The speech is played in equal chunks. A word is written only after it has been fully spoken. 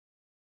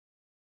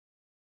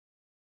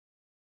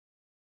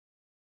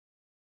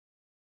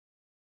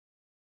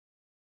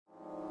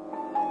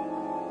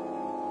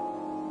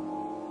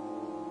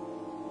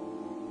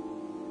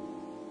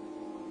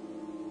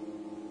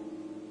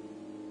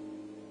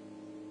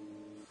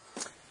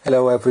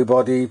Hello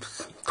everybody,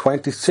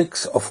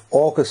 26th of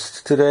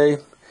August today.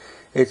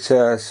 It's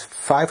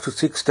 5 to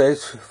 6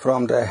 days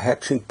from the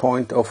hatching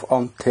point of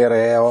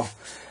Antheraea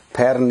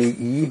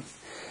pernyi,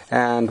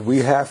 and we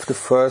have the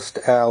first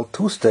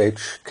L2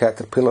 stage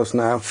caterpillars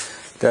now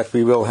that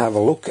we will have a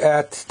look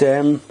at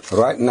them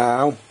right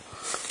now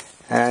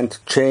and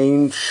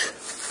change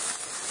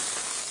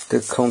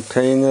the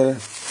container.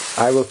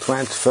 I will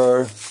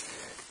transfer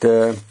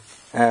the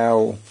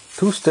L2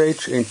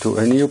 stage into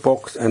a new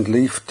box and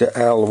leave the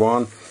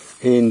L1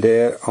 in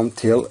there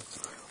until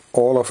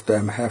all of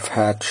them have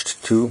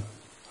hatched to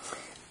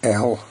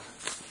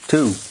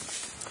L2.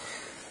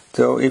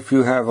 So if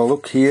you have a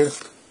look here,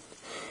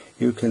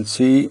 you can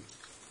see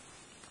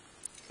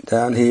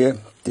down here,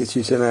 this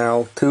is an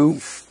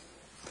L2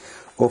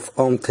 of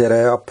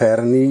Antheraea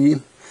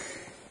pernyi.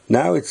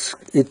 Now it's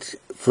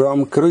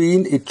from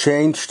green it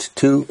changed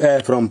to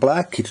from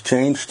black it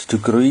changed to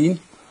green.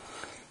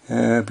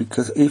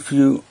 Because if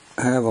you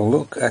have a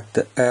look at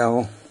the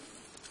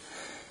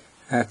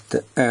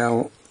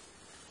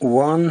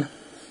L1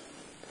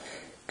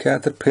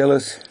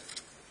 caterpillars,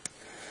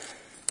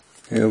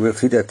 you will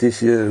see that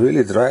this is a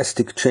really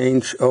drastic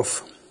change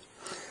of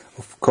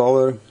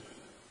color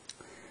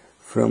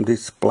from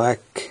this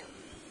black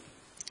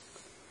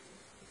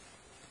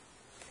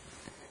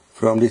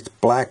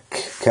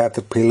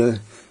caterpillar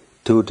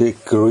to the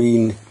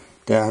green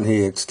down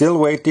here. It's still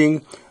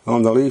waiting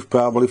on the leaf,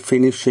 probably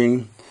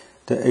finishing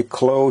the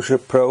eclosure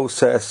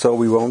process, so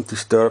we won't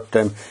disturb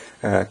them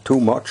too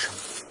much.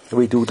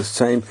 We do the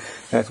same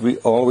as we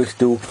always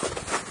do.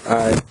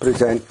 I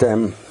present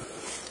them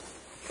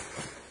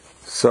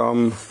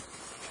some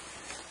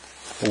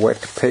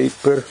wet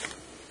paper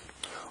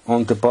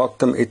on the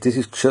bottom. This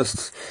is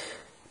just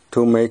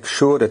to make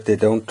sure that they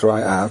don't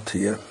dry out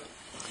here.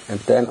 And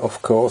then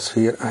of course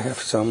here I have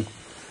some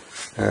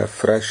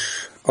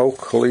fresh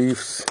oak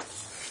leaves.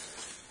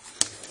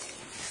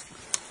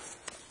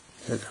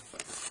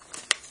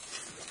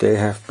 They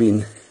have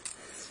been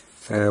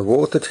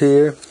watered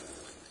here,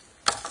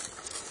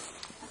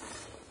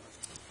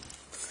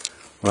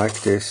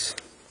 like this.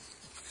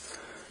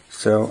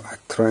 So I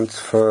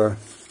transfer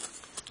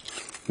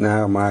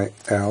now my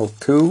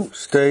L2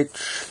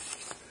 stage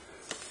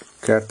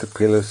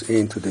caterpillars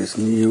into this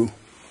new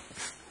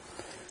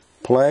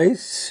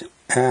place,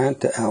 and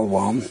the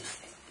L1,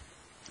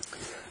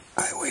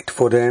 I wait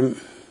for them.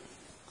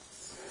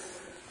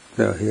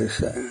 So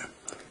here's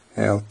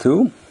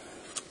L2.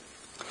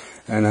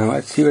 And now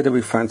let's see whether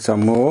we find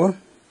some more.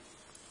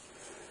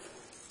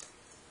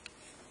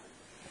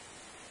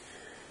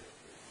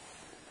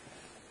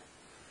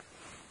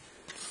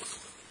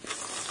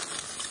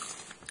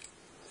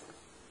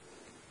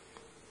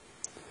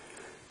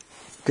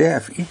 They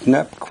have eaten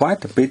up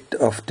quite a bit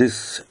of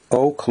this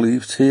oak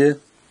leaves here.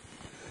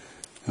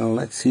 Now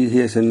let's see,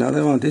 here's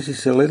another one. This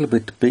is a little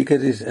bit bigger,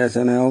 this as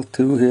an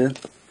L2 here.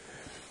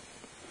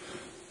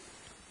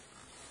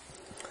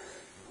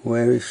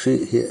 Where is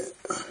she? Here.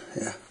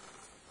 Yeah.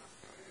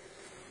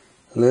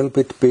 A little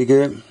bit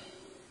bigger,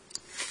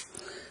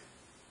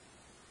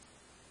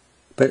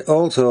 but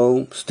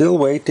also still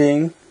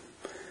waiting,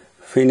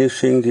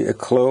 finishing the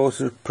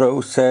eclosure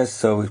process,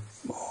 so we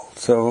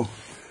also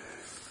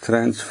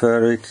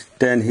transfer it.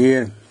 Then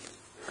here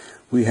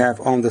we have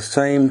on the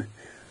same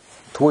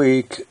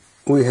twig,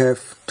 we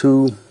have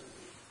two,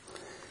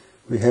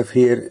 we have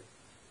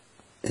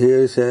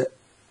here's an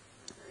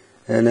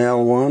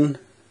L1,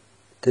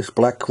 this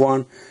black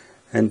one,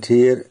 and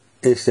here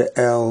is the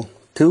L2,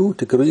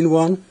 the green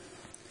one.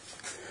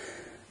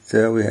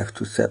 So we have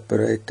to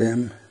separate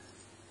them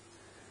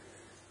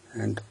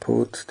and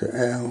put the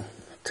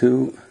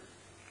L2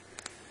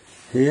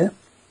 here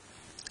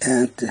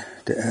and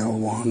the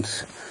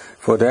L1s.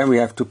 For them we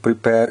have to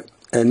prepare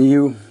a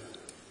new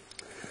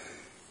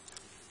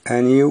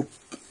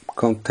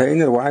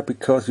container. Why?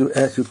 Because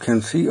as you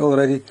can see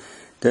already,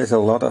 there's a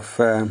lot of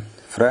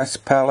fresh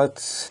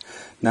pellets.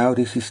 Now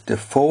this is the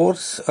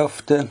fourth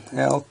of the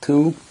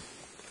L2.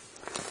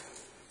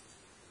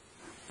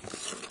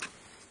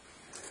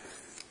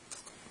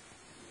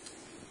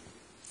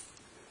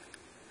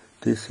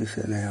 This is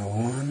an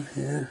L1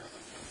 here,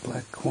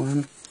 black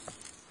one.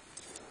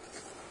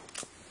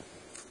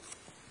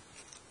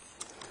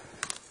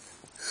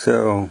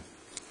 So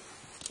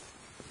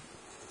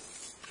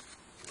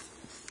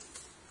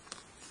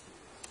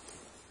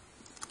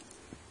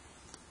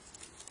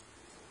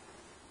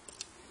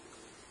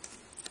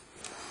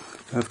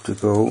I have to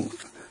go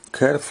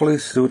carefully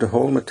through the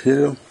whole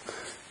material.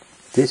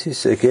 This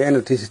is again,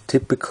 this is a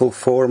typical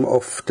form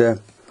of the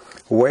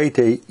way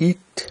they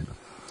eat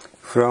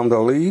from the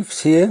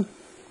leaves here.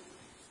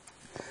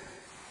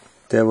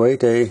 The way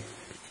they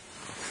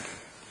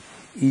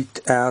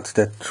eat out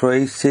the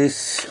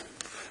traces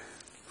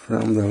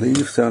from the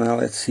leaves. So now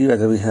let's see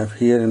whether we have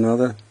here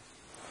another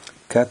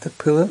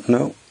caterpillar.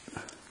 No,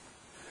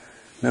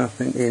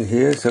 nothing in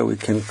here, so we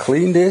can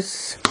clean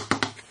this.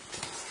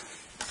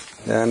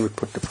 Then we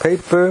put the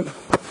paper,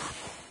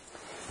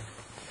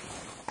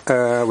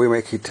 we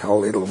make it a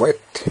little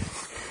wet,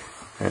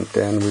 and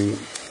then we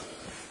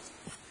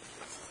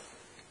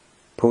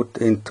put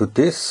into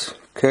this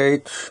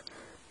cage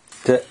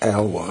the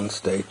L1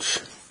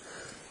 stage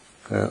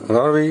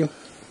larvae.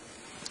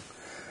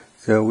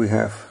 So we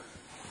have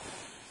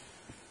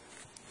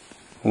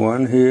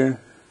one here,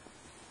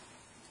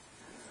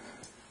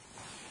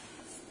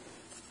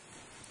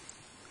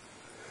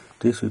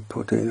 this we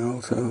put in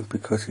also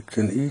because it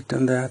can eat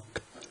on that.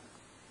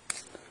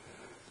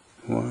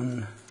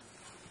 1,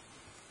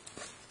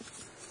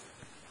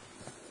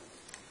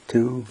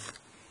 2,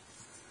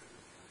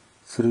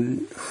 3,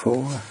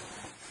 4.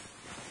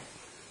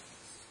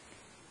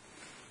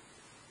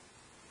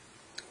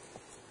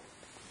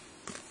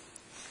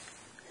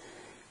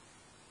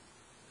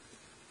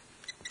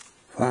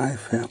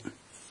 5, yeah.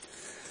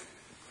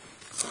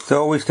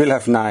 So we still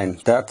have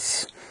 9.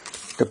 That's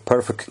the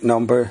perfect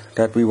number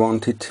that we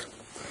wanted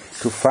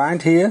to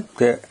find here.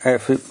 There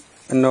have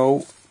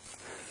no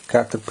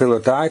caterpillar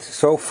died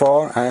so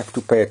far. I have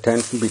to pay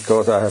attention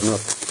because I have not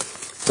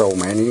so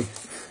many.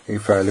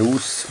 If I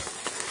lose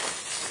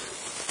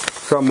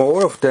some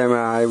more of them,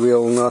 I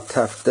will not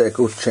have the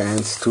good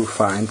chance to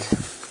find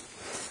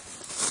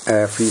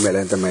a female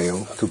and a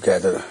male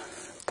together.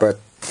 But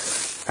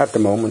at the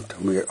moment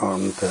we're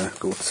on the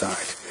good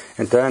side.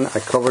 And then I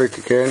cover it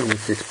again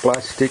with this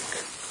plastic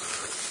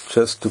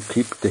just to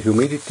keep the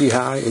humidity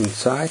high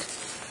inside.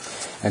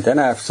 And then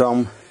I have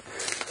some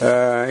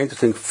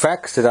interesting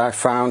facts that I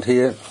found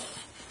here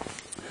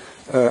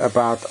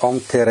about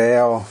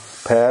Antheraea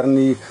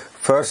pernyi.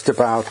 First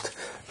about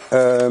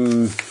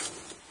the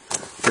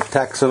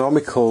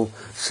taxonomical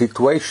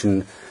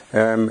situation.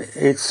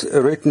 It's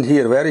written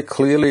here very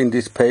clearly in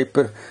this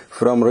paper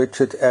from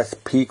Richard S.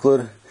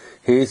 Piegler.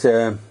 He's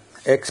an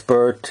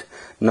expert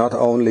not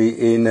only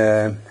in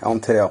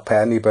Antheraea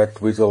pernyi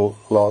but with a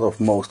lot of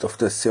most of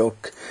the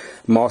silk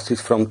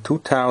mosses from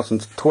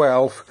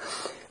 2012.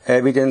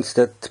 Evidence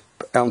that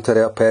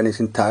Antheraea pernyi is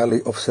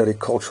entirely of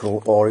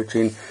sericultural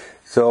origin.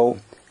 So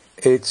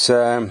it's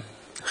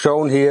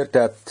shown here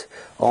that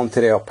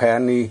Antheraea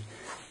pernyi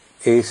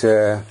is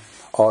a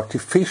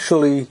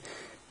artificially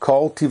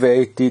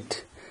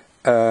cultivated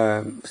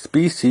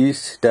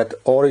species that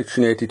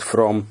originated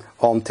from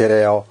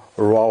Antheraea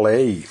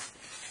raleigh.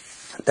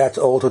 That's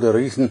also the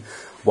reason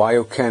why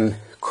you can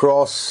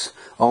cross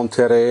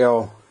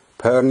Antheraea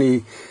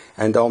pernyi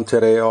and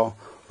Antheraea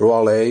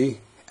raleigh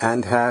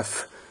and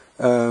have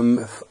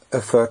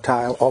a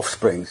fertile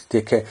offspring.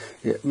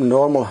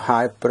 Normal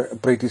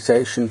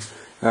hybridization,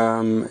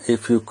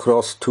 if you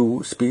cross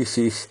two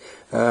species,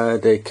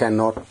 they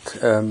cannot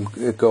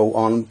go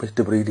on with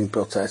the breeding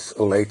process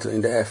later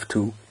in the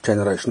F2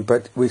 generation.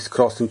 But with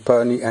crossing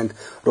pernyi and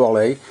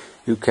raleigh,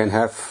 you can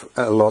have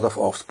a lot of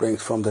offspring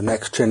from the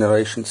next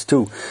generations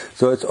too.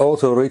 So it's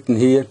also written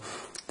here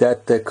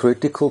that the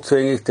critical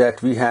thing is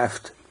that we have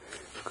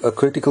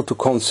critical to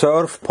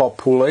conserve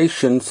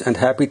populations and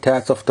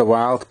habitats of the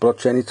wild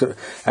progenitor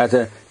as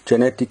a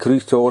genetic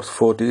resource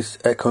for this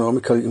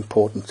economically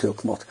important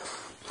silk moth.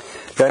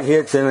 Then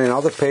here's in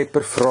another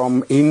paper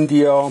from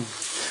India,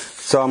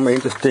 some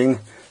interesting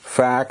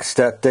facts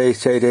that they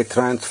say they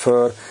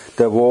transfer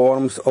the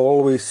worms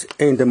always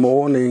in the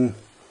morning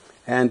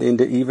and in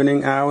the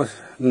evening hours,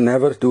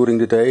 never during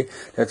the day.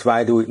 That's why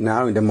I do it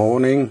now in the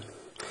morning.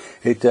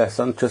 The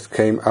sun just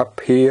came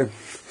up here.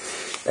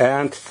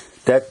 And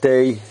that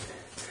they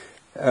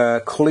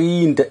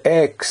clean the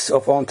eggs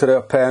of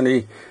Antheraea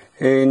pernyi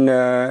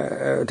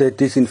they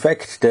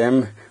disinfect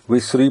them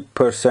with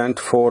 3%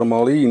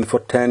 formalin for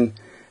 10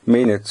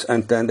 minutes,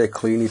 and then they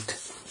clean it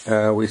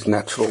with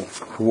natural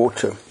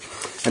water.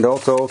 And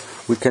also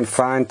we can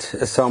find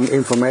some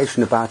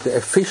information about the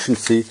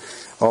efficiency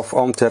of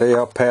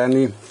Antheraea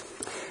pernyi.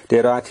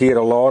 They write here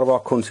a larva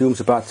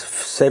consumes about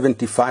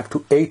 75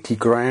 to 80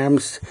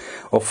 grams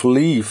of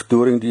leaf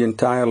during the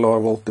entire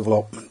larval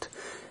development.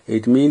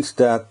 It means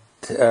that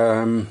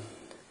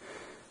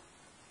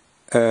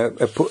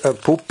a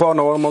pupa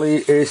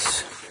normally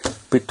is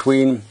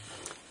between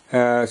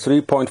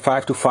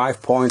 3.5 to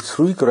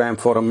 5.3 gram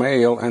for a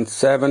male and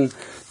 7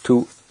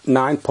 to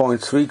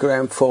 9.3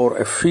 gram for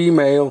a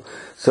female.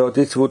 So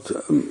this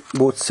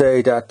would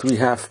say that we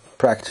have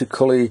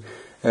practically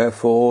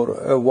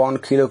for 1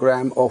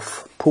 kilogram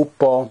of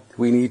pupa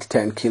we need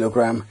 10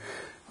 kilogram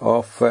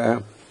of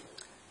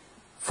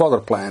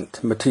fodder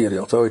plant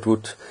material. So it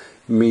would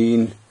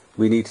mean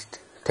we need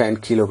 10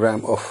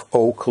 kilogram of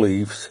oak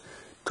leaves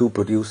to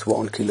produce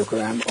 1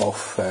 kilogram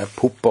of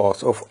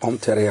pupas of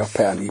Antheraea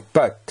pernyi.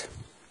 But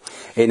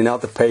in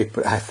another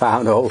paper I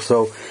found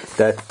also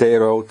that they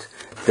wrote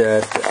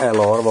that a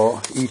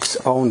larva eats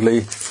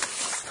only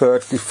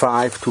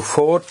 35 to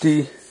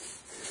 40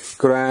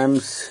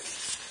 grams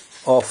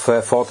of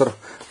fodder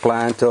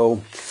plant,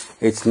 though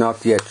it's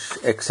not yet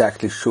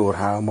exactly sure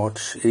how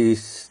much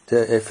is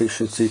the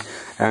efficiency,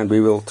 and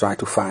we will try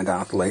to find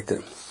out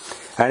later.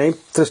 And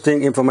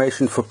interesting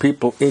information for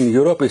people in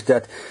Europe is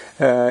that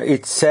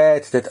it's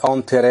said that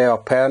Antheraea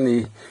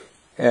pernyi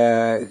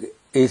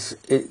is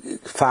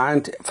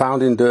found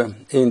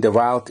in the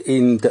wild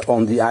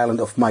on the island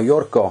of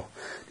Mallorca.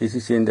 This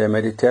is in the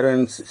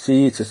Mediterranean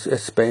Sea. It's a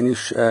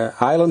Spanish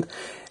island,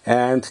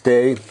 and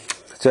they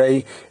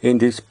say in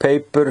this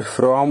paper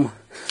from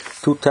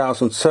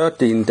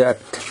 2013 that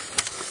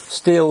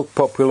still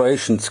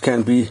populations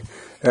can be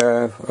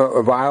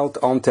wild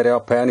Antheraea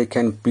pernyi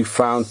can be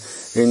found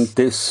in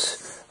this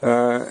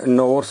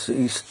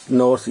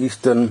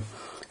northeastern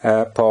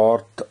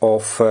part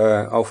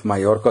of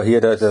Mallorca. Here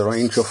there's a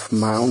range of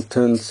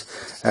mountains,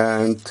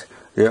 and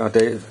yeah,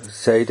 they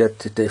say that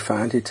they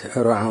find it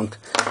around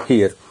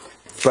here.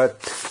 But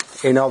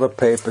in other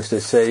papers they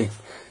say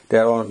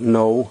there are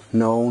no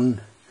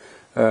known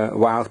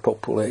wild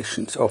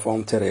populations of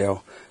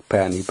Antheraea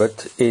pernyi.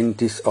 But in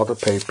this other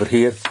paper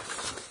here,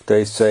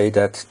 they say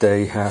that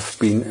they have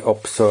been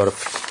observed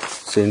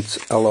since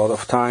a lot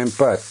of time.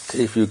 But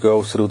if you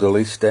go through the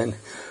list then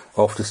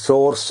of the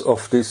source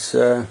of these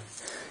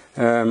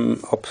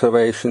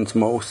observations,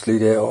 mostly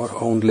they are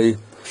only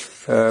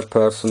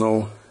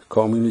personal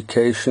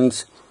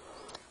communications,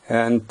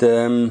 and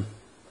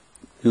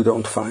you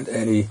don't find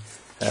any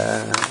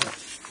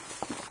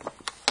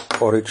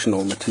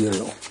original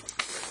material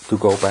to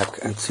go back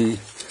and see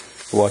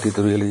what it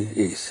really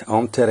is.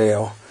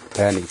 Antheraea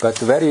pernyi. But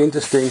very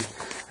interesting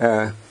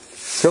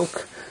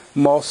silk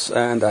moss,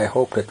 and I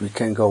hope that we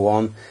can go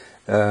on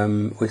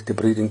with the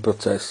breeding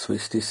process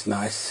with this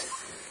nice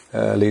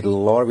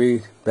little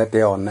larvae that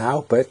they are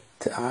now. But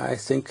I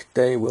think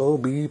they will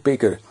be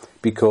bigger,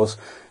 because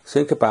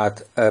think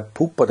about a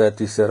pupa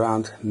that is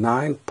around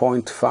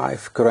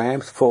 9.5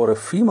 grams for a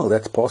female.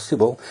 That's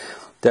possible.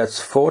 That's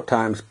 4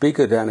 times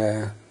bigger than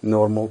a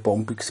normal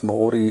Bombyx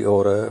mori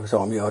or a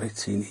Samia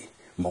ricini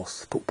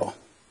moss pupa.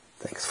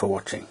 Thanks for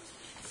watching.